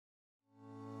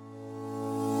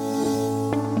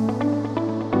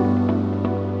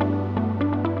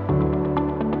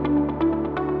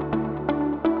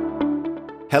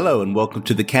Hello and welcome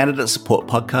to the Candidate Support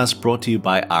Podcast brought to you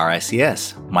by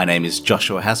RICS. My name is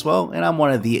Joshua Haswell and I'm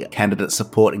one of the Candidate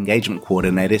Support Engagement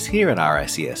Coordinators here at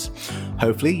RICS.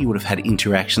 Hopefully you would have had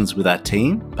interactions with our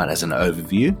team, but as an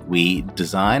overview, we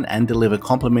design and deliver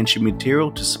complementary material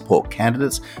to support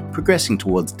candidates progressing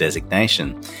towards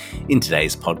designation. In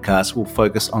today's podcast, we'll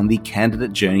focus on the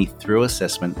candidate journey through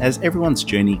assessment, as everyone's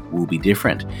journey will be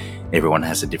different. Everyone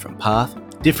has a different path,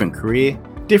 different career,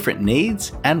 different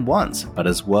needs and wants, but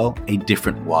as well a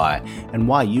different why, and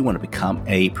why you want to become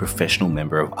a professional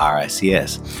member of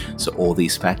RICS. So all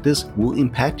these factors will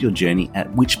impact your journey at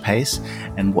which pace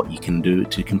and what you can do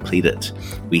to complete it.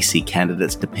 We see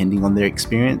candidates, depending on their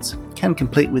experience, can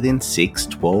complete within 6,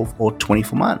 12 or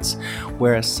 24 months,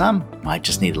 whereas some might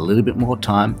just need a little bit more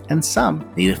time and some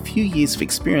need a few years of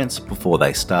experience before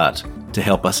they start. To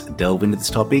help us delve into this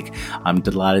topic, I'm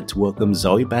delighted to welcome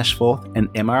Zoe Bashforth, an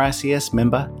MRICS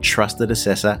member, trusted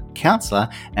assessor, counsellor,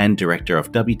 and director of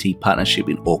WT Partnership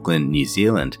in Auckland, New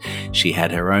Zealand. She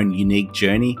had her own unique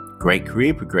journey, great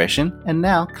career progression, and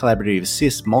now collaboratively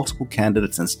assists multiple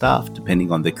candidates and staff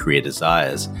depending on their career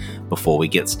desires. Before we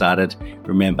get started,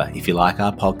 remember, if you like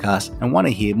our podcast and want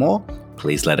to hear more,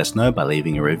 please let us know by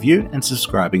leaving a review and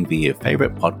subscribing via your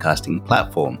favourite podcasting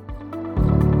platform.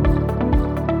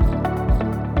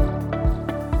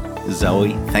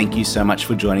 Zoe, thank you so much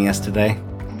for joining us today.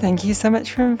 Thank you so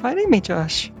much for inviting me,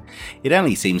 Josh. It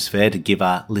only seems fair to give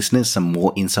our listeners some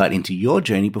more insight into your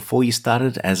journey before you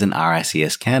started as an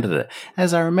RICS candidate,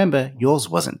 as I remember yours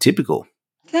wasn't typical.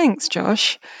 Thanks,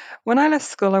 Josh. When I left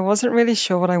school, I wasn't really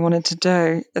sure what I wanted to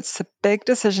do. It's a big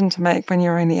decision to make when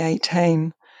you're only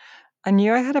 18. I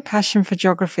knew I had a passion for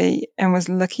geography and was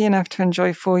lucky enough to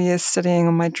enjoy 4 years studying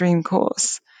on my dream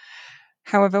course.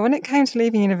 However, when it came to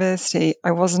leaving university,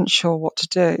 I wasn't sure what to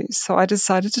do, so I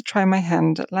decided to try my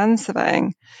hand at land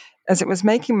surveying, as it was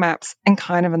making maps and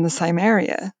kind of in the same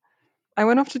area. I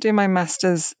went off to do my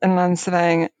master's in land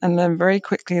surveying and learned very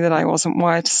quickly that I wasn't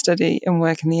wired to study and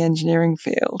work in the engineering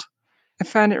field. I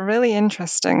found it really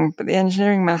interesting, but the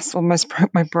engineering maths almost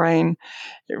broke my brain.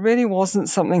 It really wasn't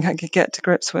something I could get to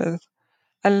grips with.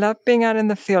 I loved being out in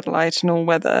the field light and all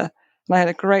weather, and I had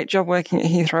a great job working at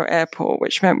Heathrow Airport,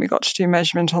 which meant we got to do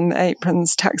measurement on the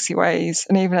aprons, taxiways,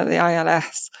 and even at the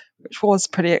ILS, which was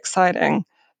pretty exciting,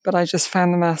 but I just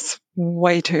found the maths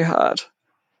way too hard.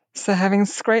 So having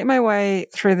scraped my way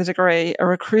through the degree, a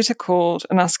recruiter called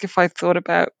and asked if I thought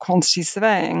about quantity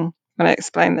surveying, when I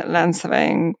explained that land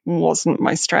surveying wasn't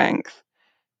my strength.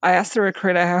 I asked the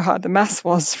recruiter how hard the maths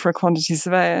was for a quantity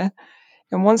surveyor,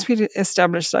 and once we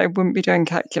established that I wouldn't be doing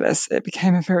calculus, it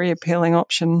became a very appealing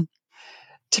option.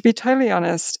 To be totally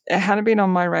honest, it hadn't been on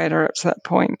my radar up to that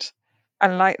point. I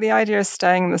liked the idea of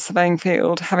staying in the surveying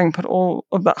field, having put all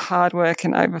of that hard work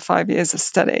in over 5 years of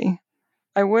study.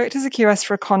 I worked as a QS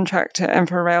for a contractor and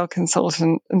for a rail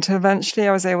consultant until eventually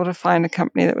I was able to find a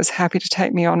company that was happy to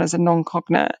take me on as a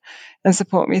non-cognate and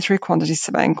support me through quantity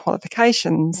surveying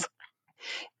qualifications.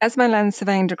 As my land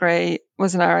surveying degree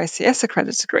was an RICS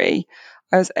accredited degree,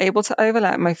 I was able to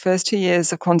overlap my first 2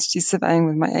 years of quantity surveying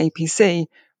with my APC,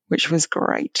 which was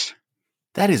great.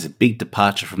 That is a big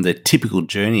departure from the typical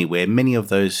journey where many of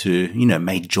those who,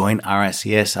 may join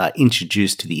RICS are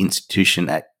introduced to the institution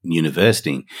at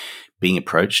university, being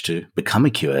approached to become a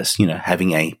QS,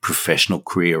 having a professional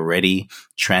career already,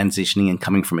 transitioning and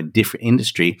coming from a different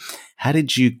industry. How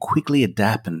did you quickly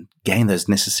adapt and gain those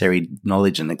necessary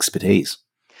knowledge and expertise?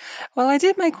 Well, I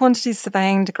did my quantity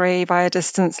surveying degree via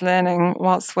distance learning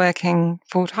whilst working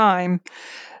full-time.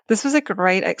 This was a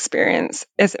great experience,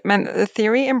 as it meant that the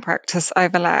theory and practice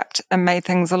overlapped and made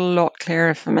things a lot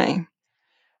clearer for me.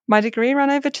 My degree ran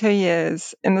over 2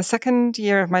 years. In the second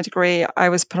year of my degree, I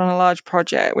was put on a large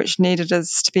project which needed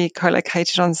us to be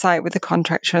co-located on site with the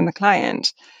contractor and the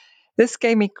client. This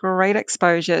gave me great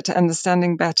exposure to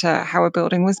understanding better how a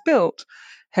building was built,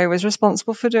 who was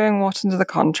responsible for doing what under the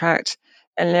contract,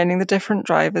 and learning the different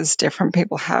drivers different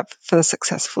people have for the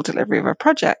successful delivery of a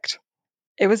project.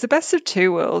 It was the best of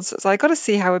two worlds, as I got to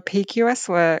see how a PQS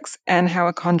works and how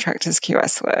a contractor's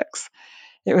QS works.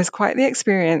 It was quite the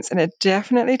experience, and it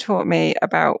definitely taught me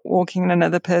about walking in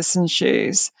another person's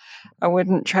shoes. I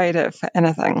wouldn't trade it for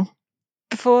anything.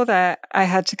 Before that, I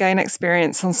had to gain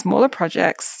experience on smaller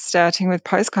projects, starting with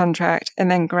post-contract and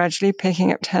then gradually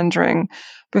picking up tendering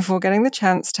before getting the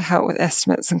chance to help with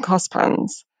estimates and cost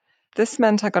plans. This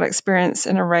meant I got experience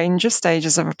in a range of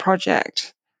stages of a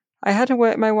project. I had to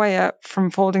work my way up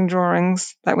from folding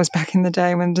drawings, that was back in the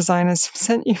day when designers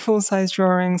sent you full-size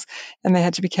drawings and they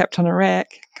had to be kept on a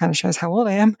rack, kind of shows how old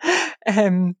I am,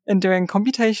 and doing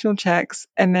computational checks,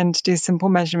 and then to do simple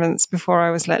measurements before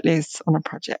I was let loose on a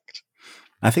project.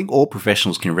 I think all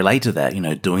professionals can relate to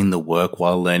that. Doing the work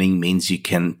while learning means you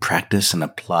can practice and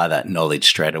apply that knowledge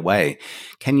straight away.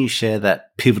 Can you share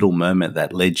that pivotal moment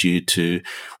that led you to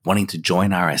wanting to join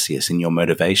RICS and your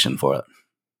motivation for it?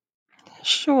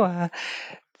 Sure.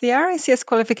 The RICS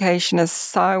qualification is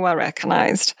so well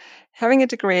recognised. Having a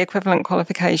degree equivalent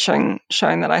qualification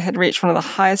showing that I had reached one of the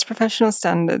highest professional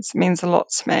standards means a lot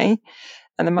to me.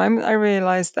 And the moment I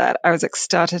realised that, I was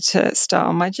ecstatic to start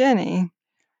on my journey.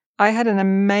 I had an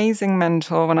amazing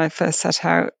mentor when I first set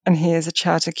out, and he is a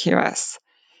chartered QS.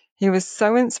 He was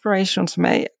so inspirational to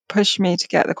me, pushed me to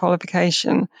get the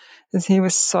qualification, as he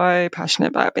was so passionate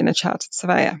about being a chartered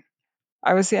surveyor.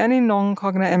 I was the only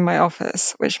non-cognate in my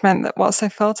office, which meant that whilst I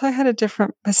felt I had a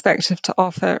different perspective to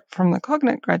offer from the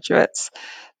cognate graduates,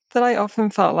 that I often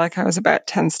felt like I was about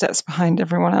 10 steps behind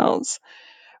everyone else,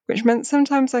 which meant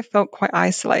sometimes I felt quite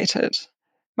isolated.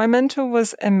 My mentor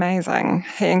was amazing.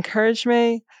 He encouraged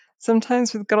me,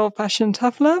 sometimes with good old-fashioned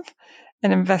tough love,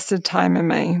 and invested time in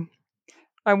me.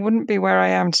 I wouldn't be where I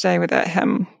am today without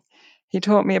him. He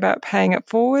taught me about paying it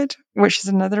forward, which is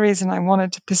another reason I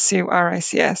wanted to pursue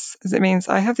RICS, as it means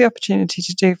I have the opportunity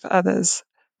to do for others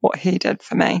what he did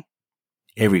for me.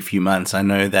 Every few months, I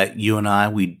know that you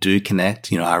and we do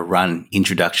connect. I run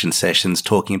introduction sessions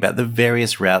talking about the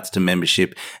various routes to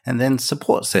membership and then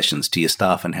support sessions to your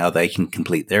staff and how they can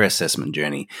complete their assessment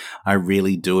journey. I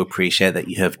really do appreciate that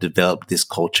you have developed this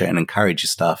culture and encourage your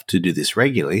staff to do this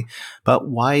regularly. But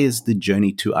why is the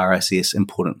journey to RICS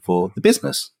important for the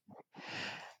business?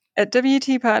 At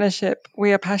WT Partnership,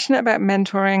 we are passionate about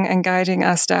mentoring and guiding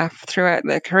our staff throughout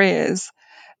their careers.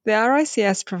 The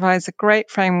RICS provides a great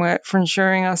framework for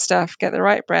ensuring our staff get the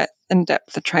right breadth and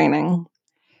depth of training.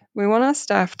 We want our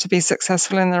staff to be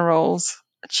successful in their roles.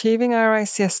 Achieving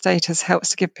RICS status helps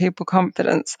to give people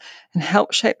confidence and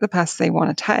help shape the paths they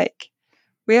want to take.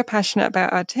 We are passionate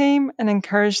about our team and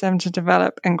encourage them to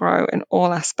develop and grow in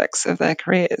all aspects of their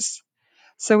careers.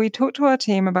 So we talk to our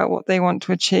team about what they want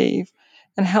to achieve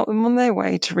and help them on their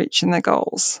way to reaching their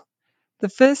goals. The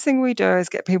first thing we do is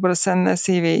get people to send their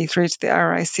CV through to the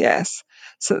RICS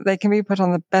so that they can be put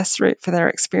on the best route for their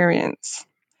experience.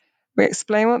 We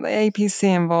explain what the APC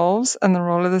involves and the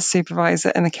role of the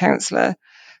supervisor and the counsellor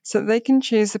so that they can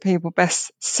choose the people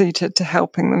best suited to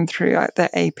helping them throughout their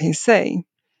APC.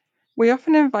 We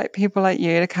often invite people like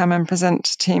you to come and present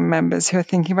to team members who are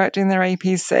thinking about doing their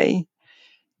APC.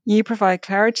 You provide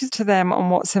clarity to them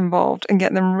on what's involved and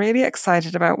get them really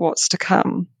excited about what's to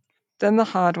come. Then the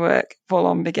hard work full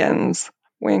on begins.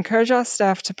 We encourage our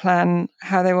staff to plan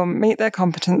how they will meet their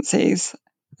competencies.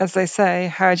 As they say,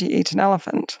 how do you eat an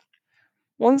elephant?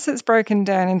 Once it's broken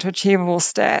down into achievable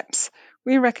steps,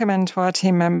 we recommend to our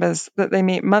team members that they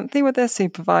meet monthly with their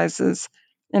supervisors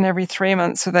and every 3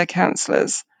 months with their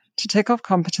counsellors to tick off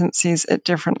competencies at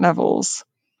different levels.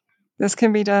 This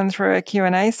can be done through a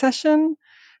Q&A session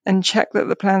and check that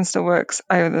the plan still works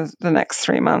over the next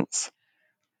 3 months.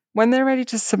 When they're ready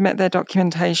to submit their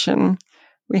documentation,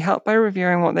 we help by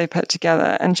reviewing what they put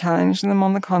together and challenging them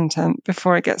on the content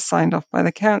before it gets signed off by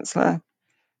the counsellor.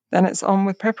 Then it's on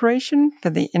with preparation for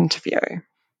the interview.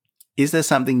 Is there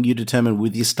something you determine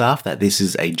with your staff that this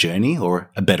is a journey,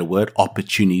 or a better word,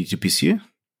 opportunity to pursue?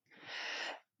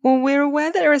 Well, we're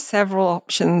aware that there are several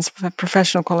options for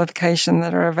professional qualification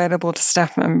that are available to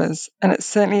staff members, and it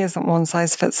certainly isn't one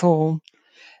size fits all.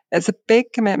 It's a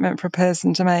big commitment for a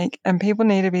person to make, and people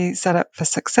need to be set up for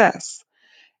success.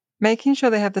 Making sure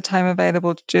they have the time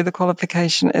available to do the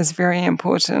qualification is very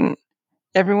important.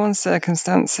 Everyone's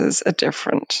circumstances are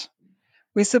different.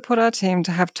 We support our team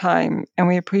to have time, and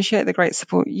we appreciate the great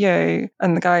support you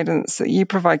and the guidance that you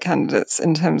provide candidates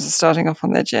in terms of starting off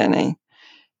on their journey,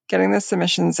 getting their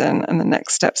submissions in, and the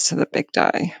next steps to the big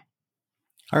day.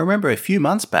 I remember a few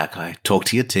months back, I talked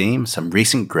to your team, some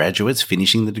recent graduates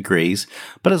finishing the degrees,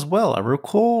 but as well, I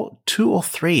recall 2 or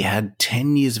 3 had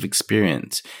 10 years of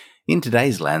experience. In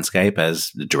today's landscape,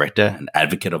 as the director and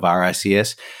advocate of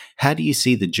RICS, how do you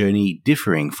see the journey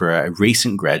differing for a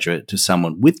recent graduate to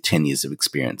someone with 10 years of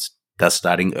experience? Does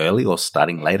starting early or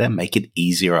starting later make it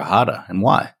easier or harder, and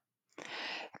why?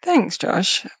 Thanks,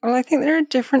 Josh. Well, I think there are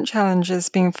different challenges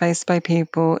being faced by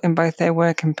people in both their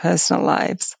work and personal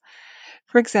lives.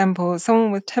 For example,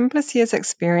 someone with 10 plus years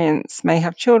experience may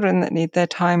have children that need their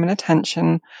time and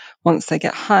attention once they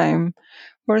get home,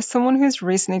 whereas someone who's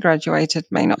recently graduated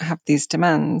may not have these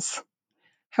demands.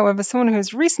 However, someone who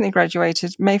has recently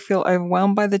graduated may feel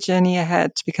overwhelmed by the journey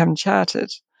ahead to become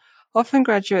chartered. Often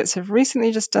graduates have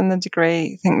recently just done the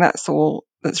degree, think that's all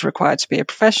that's required to be a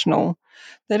professional.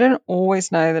 They don't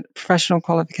always know that professional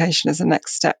qualification is the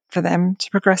next step for them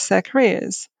to progress their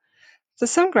careers. For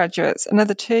some graduates,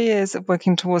 another 2 years of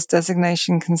working towards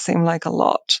designation can seem like a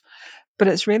lot, but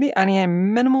it's really only a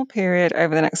minimal period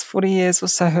over the next 40 years or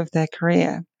so of their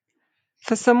career.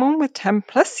 For someone with 10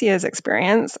 plus years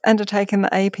experience, undertaking the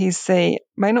APC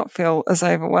may not feel as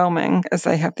overwhelming as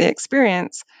they have the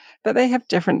experience, but they have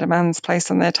different demands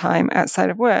placed on their time outside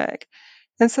of work,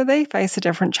 and so they face a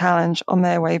different challenge on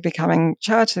their way becoming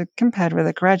chartered compared with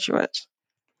a graduate.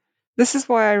 This is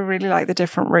why I really like the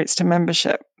different routes to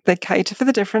membership. They cater for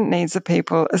the different needs of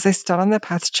people as they start on their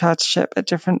path to chartership at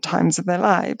different times of their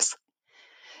lives.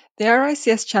 The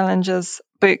RICS challenges,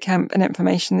 bootcamp, and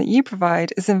information that you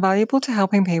provide is invaluable to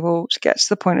helping people to get to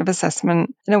the point of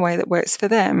assessment in a way that works for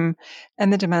them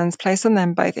and the demands placed on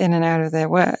them both in and out of their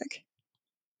work.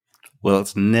 Well,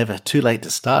 it's never too late to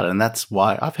start, and that's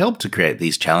why I've helped to create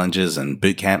these challenges and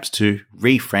boot camps to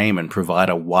reframe and provide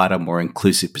a wider, more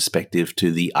inclusive perspective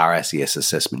to the RICS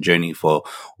assessment journey for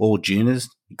all juniors,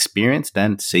 experienced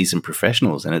and seasoned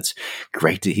professionals. And it's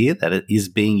great to hear that it is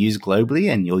being used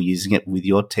globally and you're using it with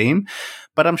your team.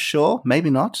 But I'm sure, maybe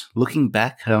not, looking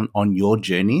back on your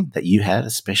journey that you had,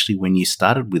 especially when you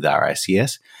started with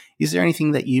RICS, is there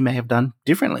anything that you may have done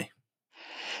differently?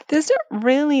 There's not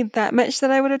really that much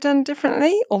that I would have done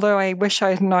differently, although I wish I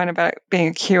had known about being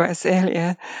a QS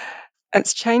earlier.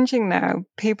 It's changing now.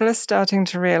 People are starting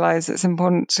to realize it's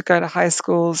important to go to high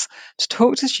schools to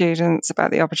talk to students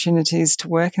about the opportunities to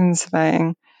work in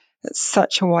surveying. It's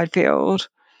such a wide field.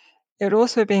 It would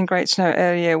also have been great to know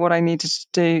earlier what I needed to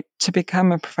do to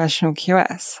become a professional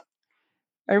QS.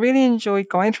 I really enjoyed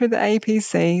going through the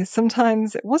APC.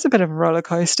 Sometimes it was a bit of a roller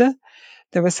coaster.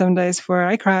 There were some days where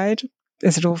I cried,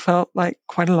 as it all felt like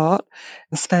quite a lot,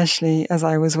 especially as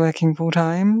I was working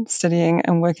full-time, studying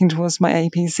and working towards my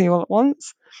APC all at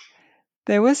once.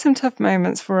 There were some tough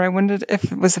moments where I wondered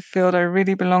if it was a field I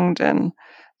really belonged in,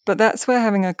 but that's where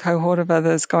having a cohort of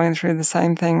others going through the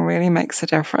same thing really makes a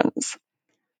difference.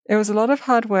 It was a lot of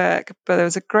hard work, but there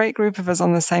was a great group of us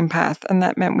on the same path, and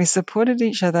that meant we supported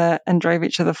each other and drove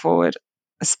each other forward,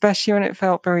 especially when it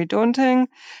felt very daunting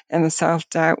and the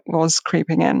self-doubt was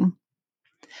creeping in.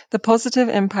 The positive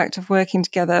impact of working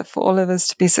together for all of us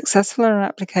to be successful in an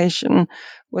application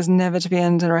was never to be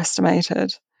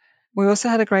underestimated. We also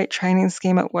had a great training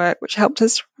scheme at work which helped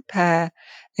us to prepare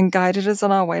and guided us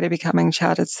on our way to becoming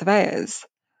chartered surveyors.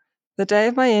 The day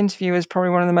of my interview was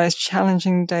probably one of the most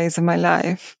challenging days of my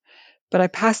life, but I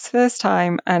passed the first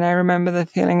time and I remember the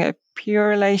feeling of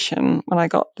pure elation when I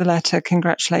got the letter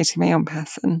congratulating me on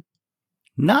passing.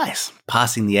 Nice.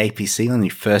 Passing the APC on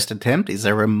your first attempt is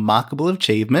a remarkable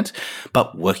achievement,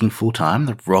 but working full-time,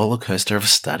 the roller coaster of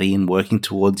study and working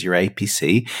towards your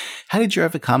APC, how did you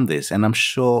overcome this? And I'm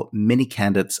sure many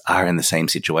candidates are in the same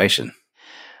situation.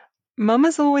 Mum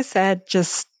has always said,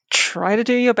 just try to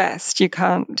do your best. You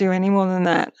can't do any more than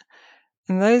that.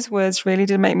 And those words really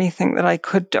did make me think that I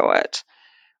could do it.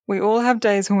 We all have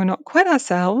days when we're not quite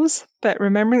ourselves, but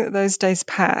remembering that those days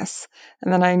pass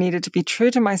and that I needed to be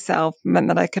true to myself meant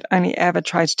that I could only ever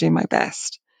try to do my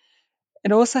best.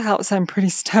 It also helps I'm pretty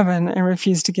stubborn and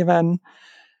refuse to give in.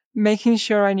 Making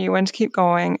sure I knew when to keep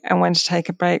going and when to take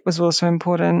a break was also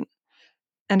important.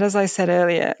 And as I said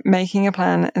earlier, making a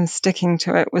plan and sticking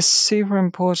to it was super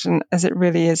important, as it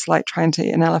really is like trying to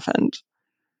eat an elephant.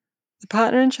 The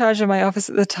partner in charge of my office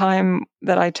at the time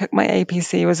that I took my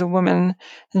APC was a woman,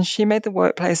 and she made the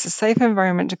workplace a safe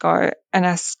environment to go and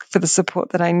ask for the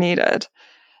support that I needed.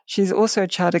 She's also a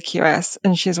chartered QS,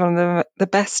 and she's one of the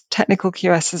best technical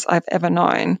QSs I've ever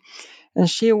known, and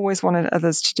she always wanted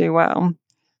others to do well.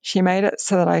 She made it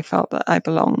so that I felt that I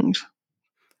belonged.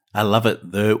 I love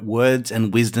it. The words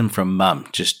and wisdom from Mum.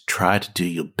 Just try to do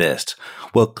your best.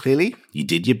 Well, clearly, you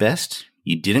did your best.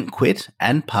 You didn't quit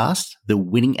and passed. The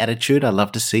winning attitude I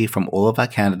love to see from all of our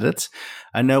candidates.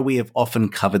 I know we have often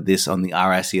covered this on the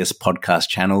RICS podcast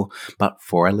channel, but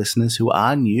for our listeners who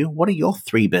are new, what are your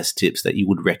 3 best tips that you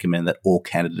would recommend that all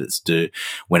candidates do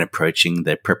when approaching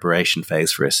their preparation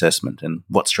phase for assessment? And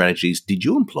what strategies did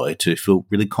you employ to feel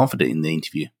really confident in the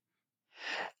interview?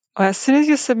 Well, as soon as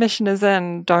your submission is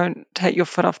in, don't take your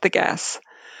foot off the gas.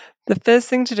 The first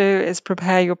thing to do is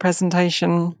prepare your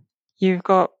presentation. You've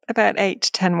got about 8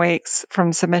 to 10 weeks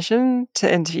from submission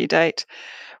to interview date,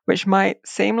 which might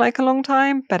seem like a long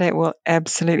time, but it will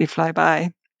absolutely fly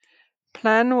by.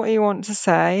 Plan what you want to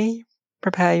say,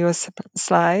 prepare your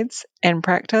slides, and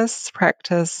practice,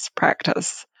 practice,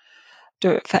 practice.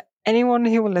 Do it for anyone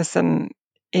who will listen,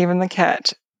 even the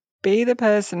cat. Be the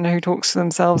person who talks to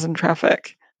themselves in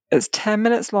traffic. It's 10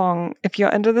 minutes long. If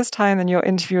you're under this time, then your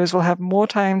interviewers will have more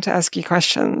time to ask you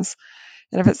questions.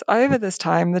 And if it's over this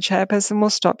time, the chairperson will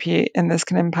stop you, and this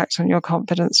can impact on your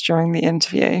confidence during the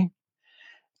interview.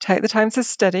 Take the time to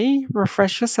study,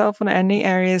 refresh yourself on any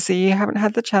areas that you haven't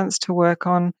had the chance to work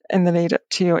on in the lead up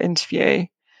to your interview.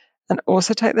 And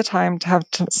also take the time to have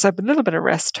a little bit of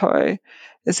rest too.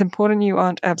 It's important you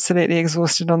aren't absolutely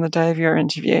exhausted on the day of your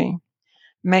interview.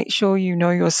 Make sure you know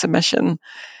your submission.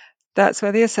 That's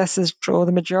where the assessors draw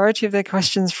the majority of their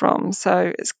questions from.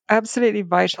 So it's absolutely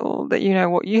vital that you know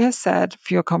what you have said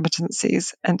for your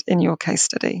competencies and in your case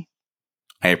study.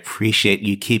 I appreciate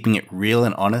you keeping it real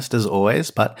and honest as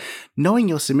always, but knowing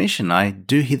your submission, I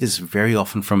do hear this very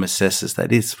often from assessors that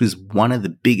this was one of the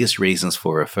biggest reasons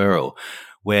for referral,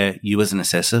 where you as an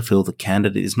assessor feel the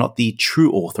candidate is not the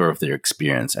true author of their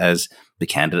experience, as the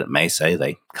candidate may say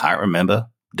they can't remember,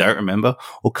 don't remember,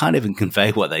 or can't even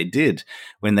convey what they did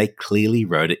when they clearly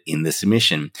wrote it in the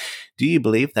submission. Do you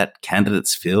believe that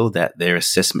candidates feel that their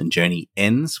assessment journey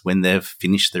ends when they've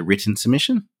finished the written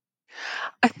submission?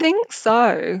 I think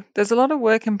so. There's a lot of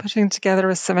work in putting together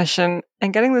a submission,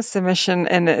 and getting the submission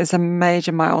in is a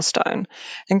major milestone.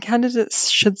 And candidates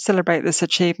should celebrate this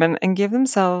achievement and give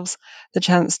themselves the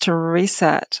chance to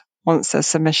reset once their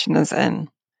submission is in.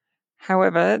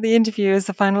 However, the interview is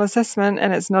the final assessment,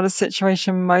 and it's not a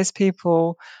situation most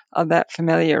people are that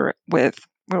familiar with.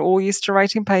 We're all used to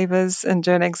writing papers and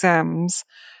doing exams,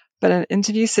 but an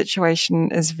interview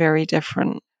situation is very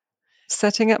different.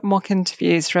 Setting up mock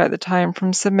interviews throughout the time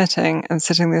from submitting and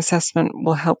sitting the assessment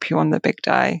will help you on the big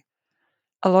day.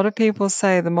 A lot of people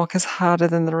say the mock is harder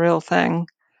than the real thing,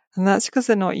 and that's because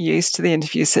they're not used to the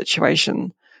interview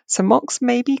situation. So mocks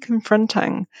may be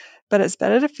confronting, but it's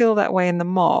better to feel that way in the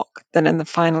mock than in the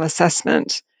final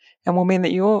assessment, and will mean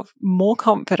that you're more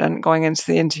confident going into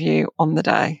the interview on the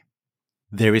day.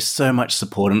 There is so much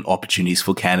support and opportunities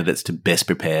for candidates to best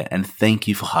prepare, and thank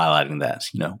you for highlighting that.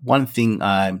 One thing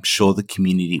I'm sure the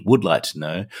community would like to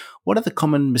know, what are the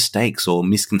common mistakes or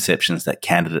misconceptions that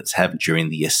candidates have during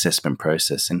the assessment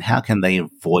process, and how can they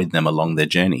avoid them along their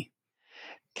journey?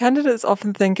 Candidates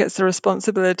often think it's the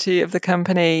responsibility of the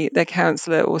company, their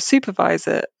counsellor or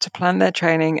supervisor to plan their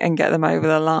training and get them over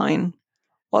the line.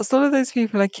 Whilst all of those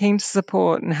people are keen to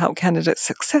support and help candidates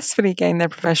successfully gain their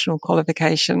professional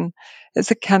qualification, it's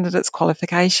a candidate's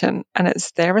qualification, and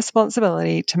it's their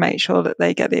responsibility to make sure that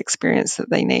they get the experience that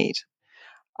they need.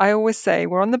 I always say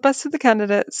we're on the bus with the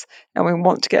candidates and we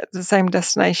want to get to the same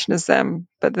destination as them,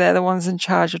 but they're the ones in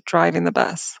charge of driving the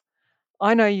bus.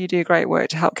 I know you do great work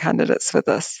to help candidates with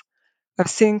this. I've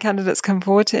seen candidates come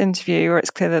forward to interview where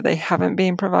it's clear that they haven't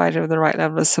been provided with the right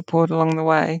level of support along the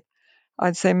way.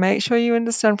 I'd say make sure you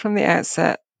understand from the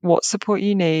outset what support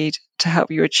you need to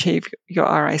help you achieve your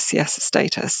RICS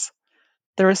status.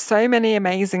 There are so many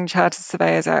amazing chartered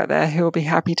surveyors out there who will be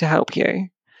happy to help you.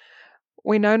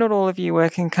 We know not all of you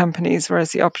work in companies where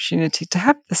there's the opportunity to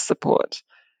have this support.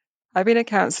 I've been a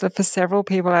counsellor for several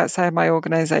people outside my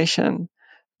organisation.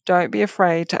 Don't be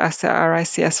afraid to ask our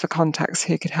RICS for contacts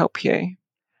who could help you.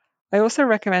 I also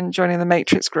recommend joining the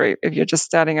Matrix group if you're just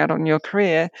starting out on your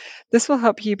career. This will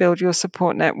help you build your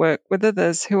support network with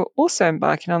others who are also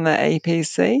embarking on their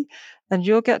APC, and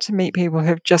you'll get to meet people who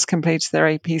have just completed their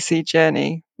APC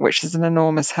journey, which is an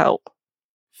enormous help.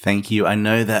 Thank you. I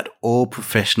know that all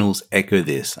professionals echo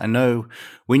this. I know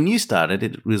when you started,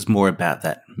 it was more about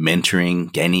that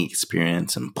mentoring, gaining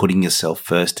experience, and putting yourself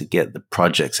first to get the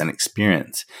projects and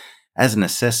experience. As an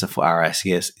assessor for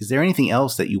RICS, is there anything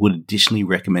else that you would additionally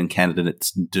recommend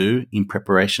candidates do in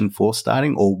preparation for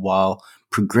starting or while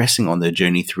progressing on their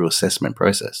journey through assessment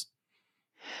process?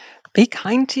 Be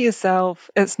kind to yourself.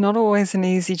 It's not always an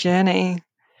easy journey.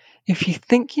 If you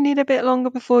think you need a bit longer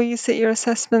before you sit your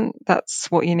assessment,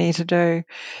 that's what you need to do.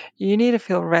 You need to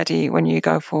feel ready when you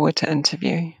go forward to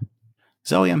interview.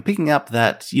 Zoe, I'm picking up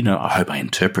that, I hope I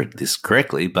interpret this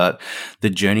correctly, but the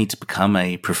journey to become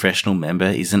a professional member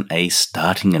isn't a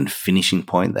starting and finishing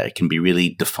point that can be really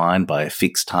defined by a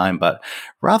fixed time, but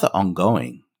rather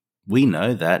ongoing. We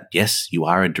know that, yes, you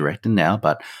are a director now,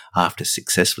 but after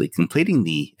successfully completing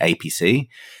the APC,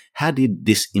 how did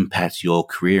this impact your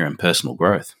career and personal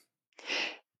growth?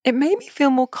 It made me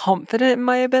feel more confident in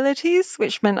my abilities,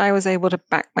 which meant I was able to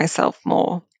back myself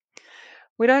more.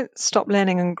 We don't stop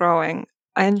learning and growing.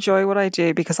 I enjoy what I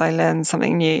do because I learn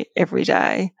something new every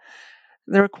day.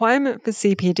 The requirement for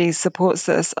CPD supports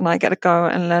this, and I get to go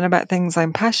and learn about things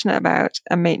I'm passionate about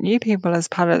and meet new people as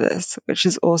part of this, which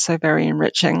is also very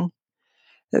enriching.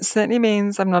 It certainly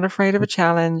means I'm not afraid of a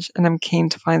challenge and I'm keen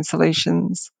to find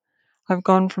solutions. I've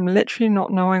gone from literally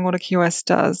not knowing what a QS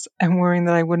does and worrying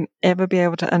that I wouldn't ever be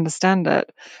able to understand it,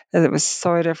 as it was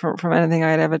so different from anything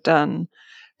I'd ever done,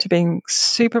 to being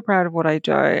super proud of what I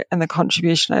do and the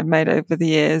contribution I've made over the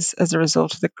years as a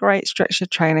result of the great structured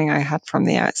training I had from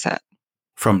the outset.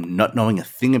 From not knowing a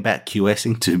thing about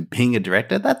QSing to being a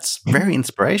director, that's very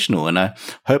inspirational. And I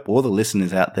hope all the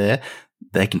listeners out there,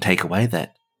 they can take away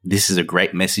that this is a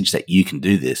great message that you can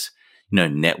do this.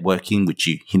 Networking, which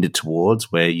you hinted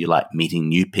towards, where you like meeting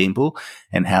new people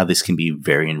and how this can be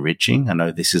very enriching. I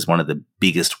know this is one of the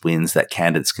biggest wins that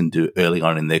candidates can do early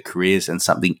on in their careers and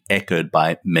something echoed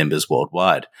by members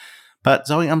worldwide. But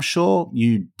Zoe, I'm sure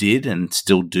you did and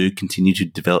still do continue to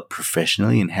develop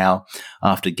professionally, and how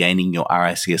after gaining your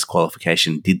RICS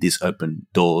qualification, did this open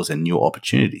doors and new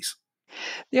opportunities?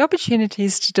 The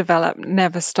opportunities to develop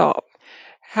never stop.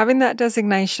 Having that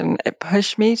designation, it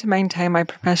pushed me to maintain my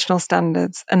professional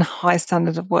standards and high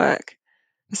standard of work.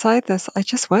 Besides this, I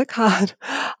just work hard.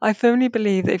 I firmly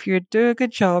believe that if you do a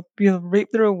good job, you'll reap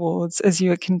the rewards as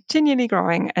you are continually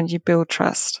growing and you build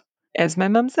trust. As my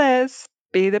mum says,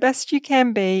 be the best you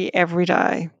can be every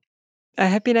day. I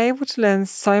have been able to learn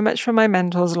so much from my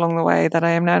mentors along the way that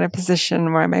I am now in a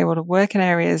position where I'm able to work in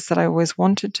areas that I always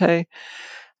wanted to,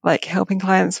 like helping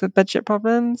clients with budget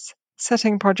problems,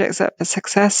 setting projects up for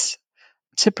success,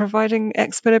 to providing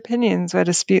expert opinions where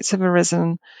disputes have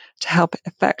arisen to help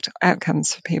affect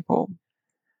outcomes for people.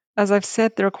 As I've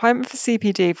said, the requirement for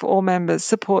CPD for all members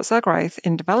supports our growth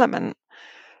in development.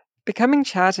 Becoming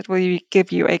chartered will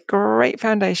give you a great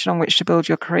foundation on which to build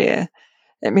your career.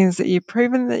 It means that you've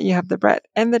proven that you have the breadth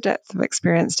and the depth of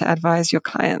experience to advise your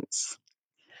clients.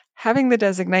 Having the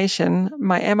designation,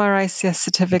 my MRICS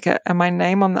certificate, and my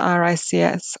name on the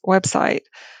RICS website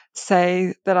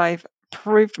say that I've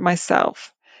proved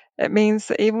myself. It means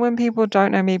that even when people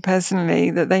don't know me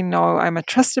personally, that they know I'm a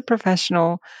trusted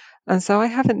professional, and so I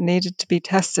haven't needed to be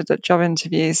tested at job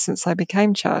interviews since I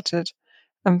became chartered,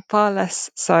 and far less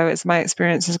so as my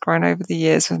experience has grown over the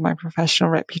years with my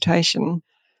professional reputation.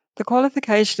 The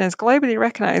qualification is globally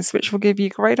recognised, which will give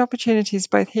you great opportunities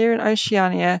both here in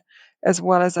Oceania as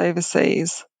well as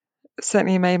overseas. It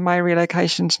certainly made my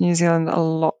relocation to New Zealand a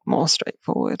lot more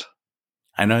straightforward.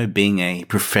 I know, being a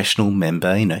professional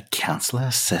member, counselor,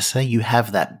 assessor, you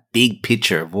have that big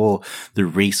picture of all the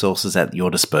resources at your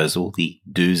disposal, the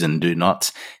do's and do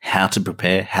nots, how to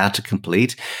prepare, how to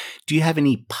complete. Do you have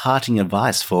any parting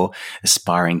advice for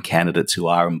aspiring candidates who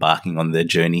are embarking on their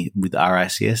journey with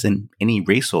RICS, and any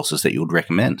resources that you would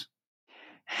recommend?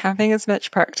 Having as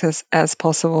much practice as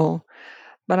possible,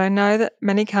 but I know that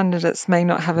many candidates may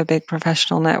not have a big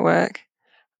professional network.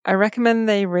 I recommend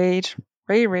they read,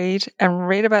 reread, and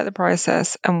read about the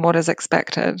process and what is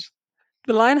expected.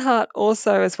 The Lionheart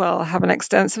also as well have an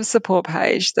extensive support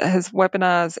page that has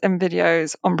webinars and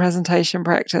videos on presentation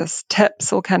practice,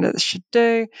 tips all candidates should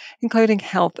do, including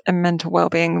health and mental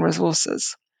wellbeing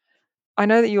resources. I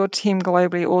know that your team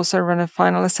globally also run a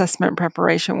final assessment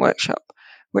preparation workshop,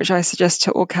 which I suggest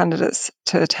to all candidates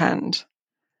to attend.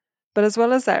 But as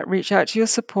well as that, reach out to your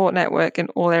support network in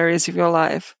all areas of your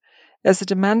life. It's a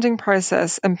demanding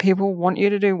process and people want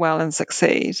you to do well and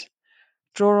succeed.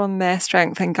 Draw on their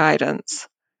strength and guidance.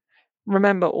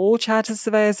 Remember, all chartered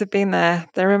surveyors have been there.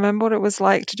 They remember what it was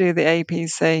like to do the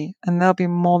APC, and they'll be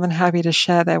more than happy to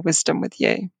share their wisdom with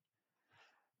you.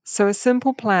 So a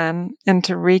simple plan, and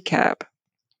to recap,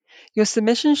 your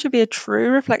submission should be a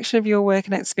true reflection of your work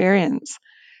and experience.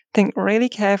 Think really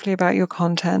carefully about your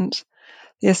content.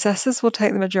 The assessors will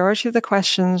take the majority of the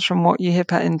questions from what you have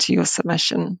put into your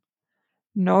submission.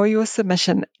 Know your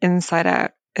submission inside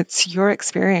out. It's your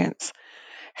experience.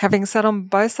 Having sat on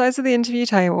both sides of the interview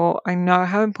table, I know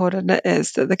how important it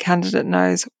is that the candidate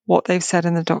knows what they've said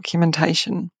in the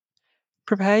documentation.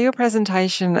 Prepare your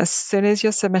presentation as soon as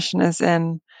your submission is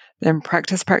in, then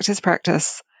practice, practice,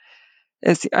 practice.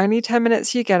 It's the only 10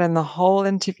 minutes you get in the whole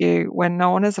interview when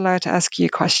no one is allowed to ask you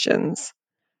questions.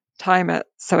 Time it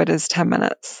so it is 10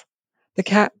 minutes. The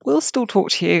cat will still talk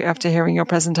to you after hearing your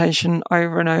presentation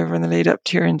over and over in the lead up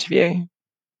to your interview.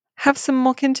 Have some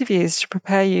mock interviews to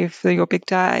prepare you for your big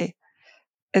day.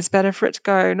 It's better for it to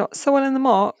go not so well in the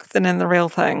mock than in the real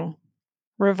thing.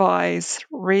 Revise,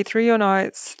 read through your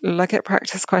notes, look at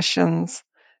practice questions.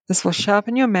 This will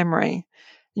sharpen your memory.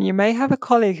 And you may have a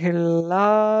colleague who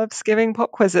loves giving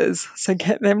pop quizzes, so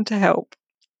get them to help.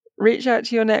 Reach out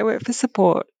to your network for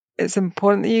support. It's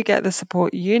important that you get the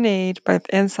support you need both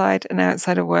inside and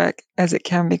outside of work, as it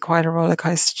can be quite a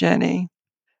rollercoaster journey.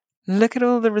 Look at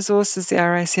all the resources the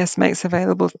RICS makes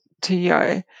available to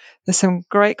you. There's some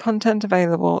great content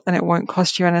available and it won't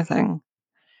cost you anything.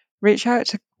 Reach out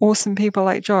to awesome people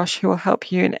like Josh who will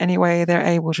help you in any way they're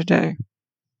able to do.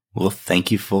 Well,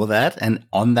 thank you for that. And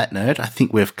on that note, I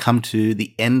think we've come to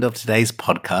the end of today's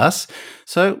podcast.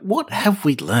 So what have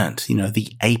we learned?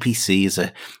 The APC is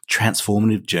a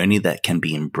transformative journey that can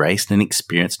be embraced and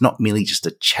experienced, not merely just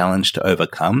a challenge to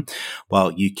overcome.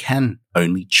 While you can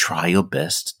only try your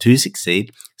best to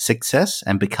succeed, success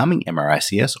and becoming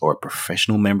MRICS or a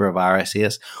professional member of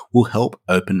RICS will help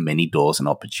open many doors and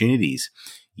opportunities.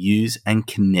 Use and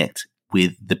connect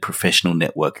with the professional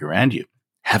network around you.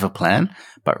 Have a plan,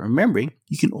 but remembering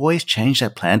you can always change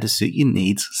that plan to suit your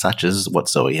needs, such as what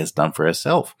Zoe has done for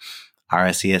herself.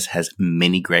 RICS has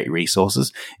many great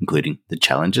resources, including the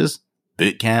challenges,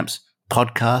 boot camps,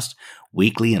 podcast,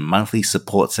 weekly and monthly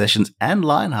support sessions, and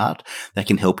Lionheart that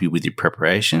can help you with your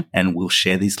preparation. And we'll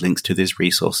share these links to these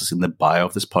resources in the bio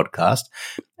of this podcast.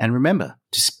 And remember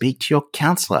to speak to your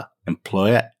counselor,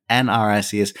 employer, and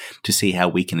RICS to see how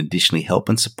we can additionally help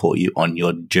and support you on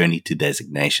your journey to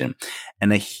designation.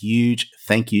 And a huge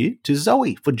thank you to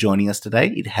Zoe for joining us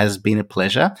today. It has been a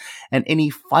pleasure. And any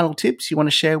final tips you want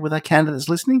to share with our candidates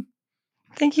listening?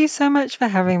 Thank you so much for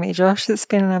having me, Josh. It's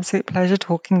been an absolute pleasure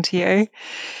talking to you.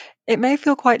 It may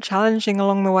feel quite challenging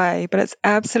along the way, but it's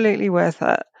absolutely worth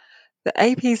it. The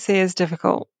APC is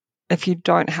difficult if you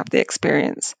don't have the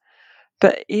experience,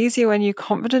 but easier when you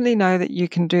confidently know that you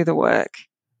can do the work.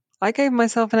 I gave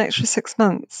myself an extra 6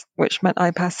 months, which meant I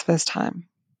passed first time.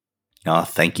 Oh,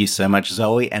 thank you so much,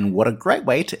 Zoe, and what a great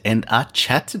way to end our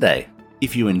chat today.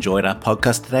 If you enjoyed our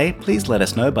podcast today, please let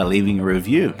us know by leaving a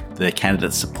review. The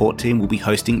candidate support team will be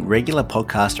hosting regular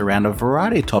podcasts around a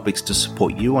variety of topics to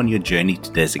support you on your journey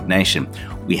to designation.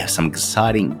 We have some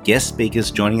exciting guest speakers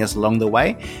joining us along the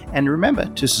way, and remember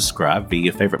to subscribe via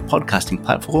your favorite podcasting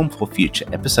platform for future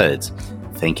episodes.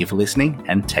 Thank you for listening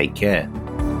and take care.